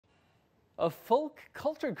A folk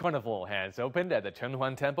culture carnival has opened at the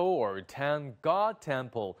Chenhuan Temple or Town God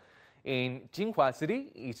Temple in Jinhua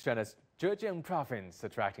City, East China's Zhejiang province,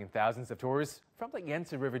 attracting thousands of tourists from the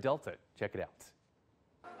Yangtze River Delta. Check it out.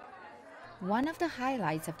 One of the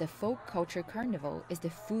highlights of the folk culture carnival is the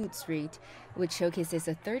food street, which showcases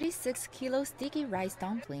a 36-kilo sticky rice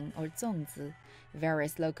dumpling or zongzi,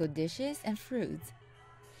 various local dishes and fruits.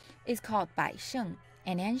 It's called Bai Sheng,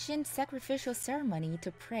 an ancient sacrificial ceremony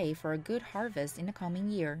to pray for a good harvest in the coming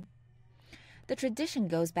year. The tradition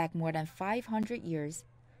goes back more than 500 years.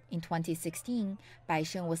 In 2016, Bai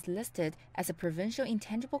Sheng was listed as a provincial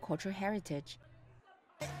intangible cultural heritage.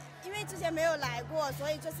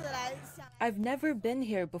 I've never been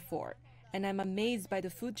here before, and I'm amazed by the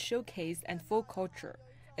food showcase and folk culture.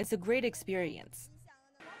 It's a great experience.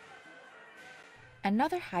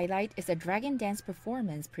 Another highlight is a dragon dance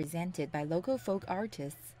performance presented by local folk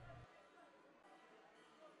artists.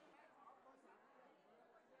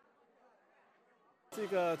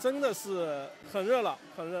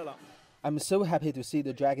 I'm so happy to see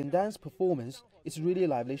the dragon dance performance. It's a really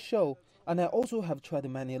lively show, and I also have tried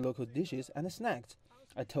many local dishes and snacks.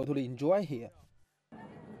 I totally enjoy here.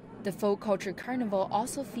 The folk culture carnival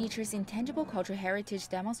also features intangible cultural heritage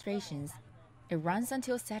demonstrations. It runs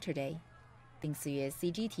until Saturday. 丁思月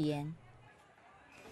CGTN